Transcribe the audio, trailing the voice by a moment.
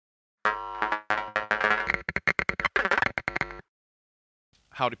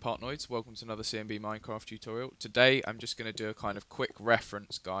Howdy Partnoids, welcome to another CMB Minecraft tutorial. Today I'm just going to do a kind of quick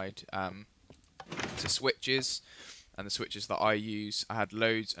reference guide to switches and the switches that I use. I had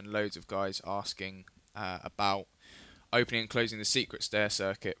loads and loads of guys asking about opening and closing the secret stair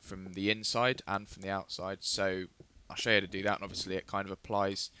circuit from the inside and from the outside, so I'll show you how to do that, and obviously it kind of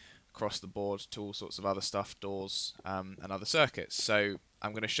applies across the board to all sorts of other stuff, doors and other circuits. So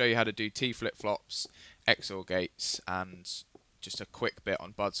I'm going to show you how to do T-FlipFlops, XOR gates, and just a quick bit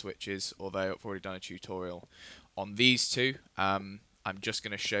on bud switches, although I've already done a tutorial on these two. I'm just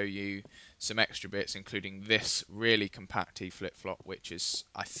going to show you some extra bits, including this really compact T-FlipFlop, which is,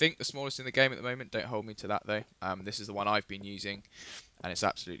 I think, the smallest in the game at the moment. Don't hold me to that, though. This is the one I've been using, and it's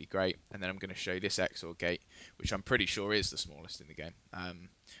absolutely great. And then I'm going to show you this XOR gate, which I'm pretty sure is the smallest in the game.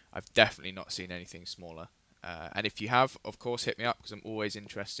 I've definitely not seen anything smaller. And if you have, of course, hit me up, because I'm always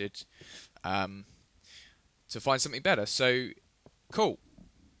interested to find something better. So, cool.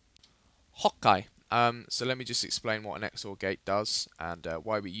 Okay. So let me just explain what an XOR gate does and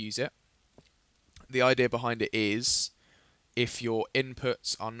why we use it. The idea behind it is, if your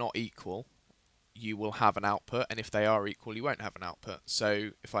inputs are not equal, you will have an output, and if they are equal, you won't have an output. So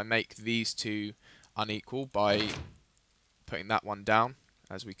if I make these two unequal by putting that one down,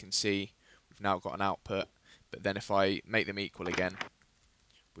 as we can see, we've now got an output. But then if I make them equal again,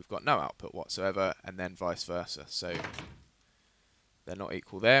 we've got no output whatsoever, and then vice versa. So they're not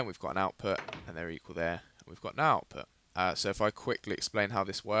equal there, and we've got an output, and they're equal there, and we've got no output. So if I quickly explain how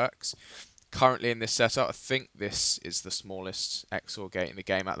this works, currently in this setup, I think this is the smallest XOR gate in the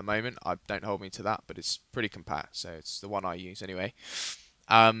game at the moment. Don't hold me to that, but it's pretty compact, so it's the one I use anyway.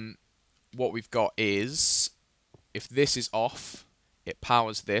 What we've got is, if this is off, it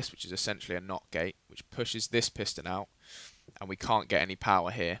powers this, which is essentially a NOT gate, which pushes this piston out, and we can't get any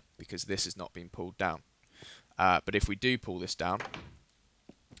power here because this has not been pulled down. But if we do pull this down,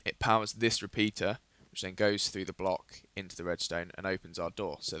 it powers this repeater, which then goes through the block into the redstone and opens our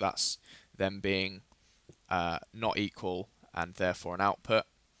door. So that's them being not equal and therefore an output.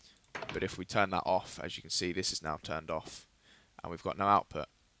 But if we turn that off, as you can see, this is now turned off and we've got no output.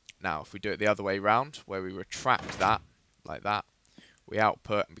 Now, if we do it the other way round, where we retract that like that, we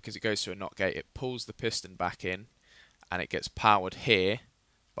output, and because it goes through a NOT gate, it pulls the piston back in and it gets powered here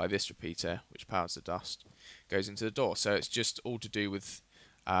by this repeater, which powers the dust, goes into the door. So it's just all to do with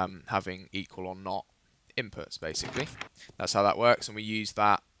having equal or not inputs, basically. That's how that works, and we use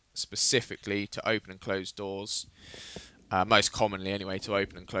that specifically to open and close doors, most commonly anyway, to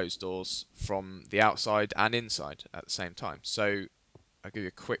open and close doors from the outside and inside at the same time. So I'll give you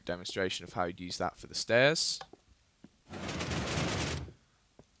a quick demonstration of how you'd use that for the stairs.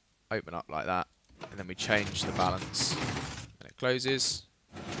 Open up like that, and then we change the balance, and it closes,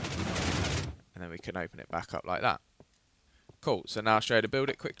 and then we can open it back up like that. Cool, so now I'll show you how to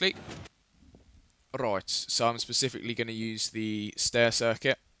build it quickly. Right, so I'm specifically going to use the stair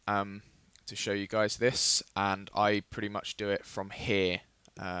circuit to show you guys this, and I pretty much do it from here.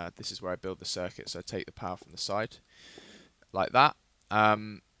 This is where I build the circuit, so I take the power from the side, like that,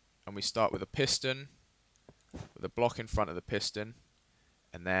 and we start with a piston, with a block in front of the piston,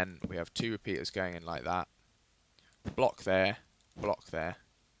 and then we have two repeaters going in like that, block there,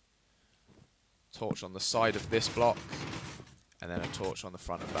 torch on the side of this block, and then a torch on the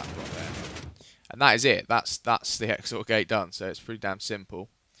front of that block there. And that is it. That's the XOR gate done, so it's pretty damn simple.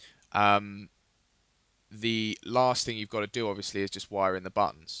 The last thing you've got to do, obviously, is just wire in the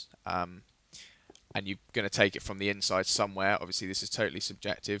buttons. And you're going to take it from the inside somewhere. Obviously, this is totally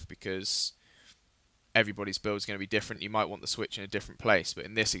subjective because everybody's build is going to be different. You might want the switch in a different place, but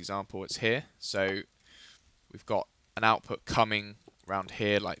in this example, it's here. So we've got an output coming around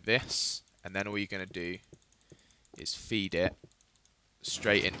here like this, and then all you're going to do is feed it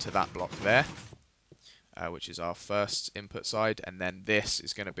straight into that block there, which is our first input side, and then this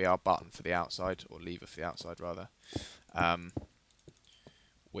is going to be our button for the outside, or lever for the outside rather,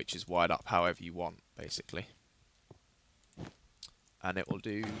 which is wired up however you want, basically, and it will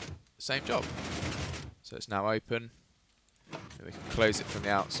do the same job. So it's now open, then we can close it from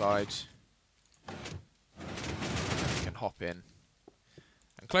the outside, we can hop in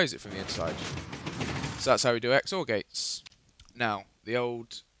and close it from the inside. So that's how we do XOR gates. Now, the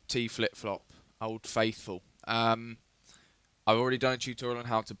old T-FlipFlop, old faithful. I've already done a tutorial on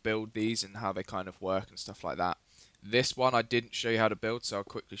how to build these and how they kind of work and stuff like that. This one I didn't show you how to build, so I'll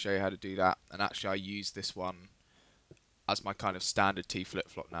quickly show you how to do that. And actually I use this one as my kind of standard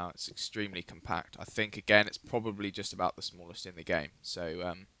T-FlipFlop now. It's extremely compact. I think, again, it's probably just about the smallest in the game.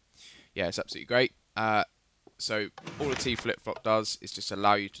 So, yeah, it's absolutely great. So all a T-FlipFlop does is just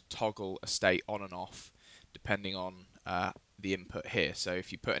allow you to toggle a state on and off depending on the input here. So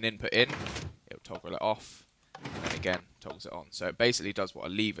if you put an input in, it'll toggle it off, and again toggles it on. So it basically does what a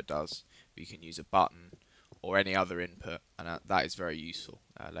lever does, but you can use a button or any other input, and that is very useful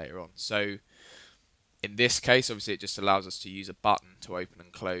later on. So in this case, obviously it just allows us to use a button to open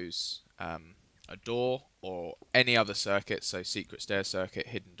and close a door or any other circuit, so secret stair circuit,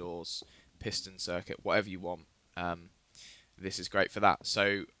 hidden doors, piston circuit, whatever you want. This is great for that.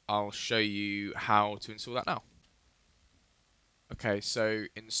 So I'll show you how to install that now. Okay, so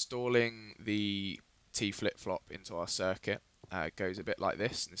installing the T-FlipFlop into our circuit goes a bit like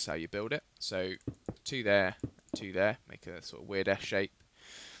this, and this is how you build it. So two there, make a sort of weird S shape,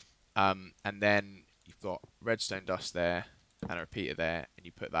 and then you've got redstone dust there and a repeater there, and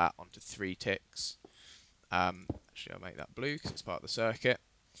you put that onto 3 ticks. Actually, I'll make that blue because it's part of the circuit.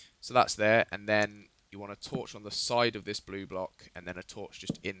 So that's there, and then you want a torch on the side of this blue block, and then a torch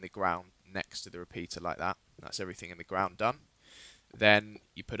just in the ground next to the repeater like that. That's everything in the ground done. Then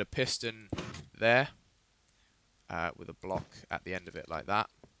you put a piston there with a block at the end of it like that.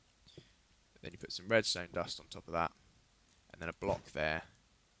 Then you put some redstone dust on top of that, and then a block there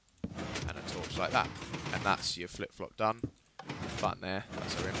and a torch like that. And that's your flip-flop done. Button there,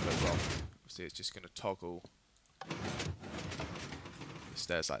 that's our input block. Obviously it's just going to toggle the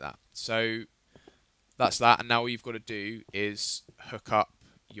stairs like that. So that's that, and now all you've got to do is hook up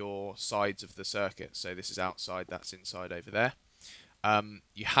your sides of the circuit. So this is outside, that's inside over there.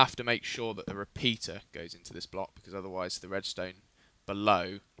 You have to make sure that the repeater goes into this block, because otherwise the redstone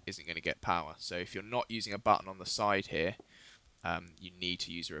below isn't going to get power. So if you're not using a button on the side here, you need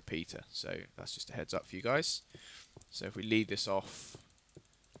to use a repeater. So that's just a heads up for you guys. So if we leave this off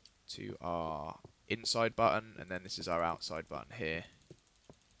to our inside button, and then this is our outside button here,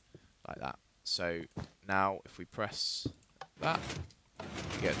 like that. So now if we press that,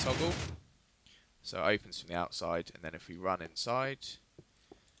 we get a toggle. So it opens from the outside, and then if we run inside,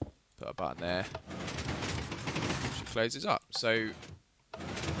 put a button there, it closes up. So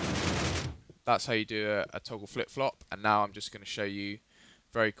that's how you do a toggle flip-flop. And now I'm just going to show you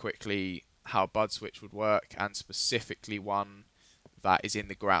very quickly how a bud switch would work, and specifically one that is in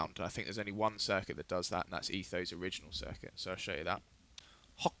the ground. And I think there's only one circuit that does that, and that's Etho's original circuit. So I'll show you that.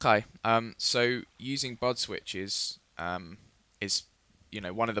 Okay, so using bud switches is, you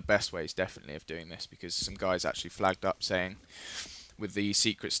know, one of the best ways definitely of doing this, because some guys actually flagged up saying with the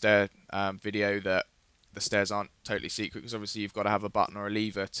secret stair video that the stairs aren't totally secret, because obviously you've got to have a button or a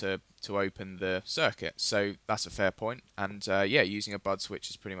lever to open the circuit. So that's a fair point, and yeah, using a bud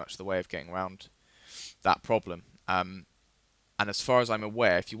switch is pretty much the way of getting around that problem. And as far as I'm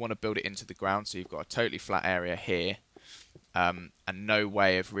aware, if you want to build it into the ground, so you've got a totally flat area here, and no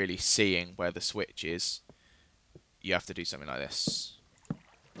way of really seeing where the switch is, you have to do something like this.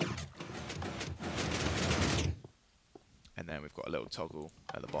 And then we've got a little toggle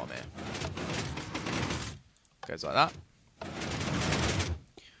at the bottom here. Goes like that.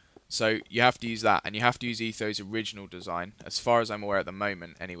 So you have to use that, and you have to use Etho's original design. As far as I'm aware at the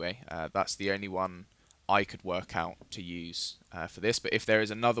moment, anyway, that's the only one I could work out to use for this. But if there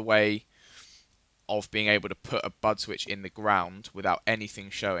is another way of being able to put a bud switch in the ground without anything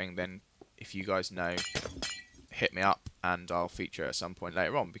showing, then if you guys know, hit me up and I'll feature it at some point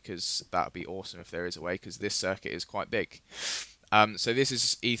later on, because that would be awesome if there is a way, because this circuit is quite big. So this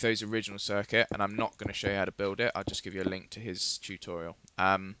is Etho's original circuit, and I'm not going to show you how to build it. I'll just give you a link to his tutorial.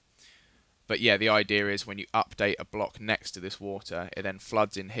 But yeah, the idea is when you update a block next to this water, it then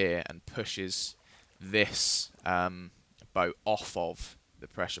floods in here and pushes this boat off of the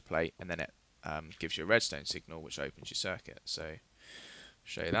pressure plate, and then it gives you a redstone signal, which opens your circuit. So I'll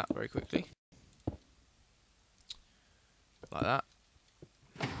show you that very quickly. Like that.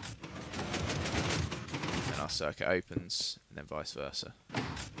 And our circuit opens, and then vice versa.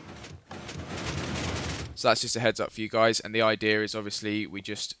 So that's just a heads up for you guys, and the idea is obviously we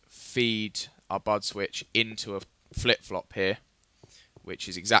just feed our bud switch into a flip-flop here, which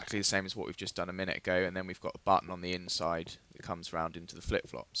is exactly the same as what we've just done a minute ago, and then we've got a button on the inside that comes round into the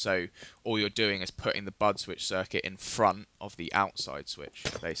flip-flop. So all you're doing is putting the bud switch circuit in front of the outside switch,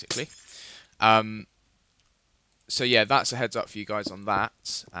 basically. So yeah, that's a heads up for you guys on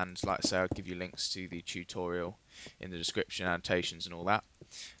that, and like I say, I'll give you links to the tutorial in the description, annotations and all that.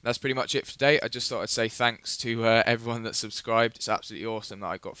 That's pretty much it for today. I just thought I'd say thanks to everyone that subscribed. It's absolutely awesome that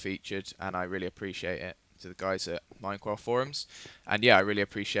I got featured, and I really appreciate it, to the guys at Minecraft Forums. And yeah, I really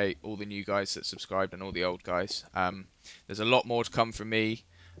appreciate all the new guys that subscribed and all the old guys. There's a lot more to come from me,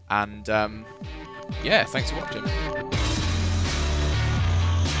 and yeah, thanks for watching.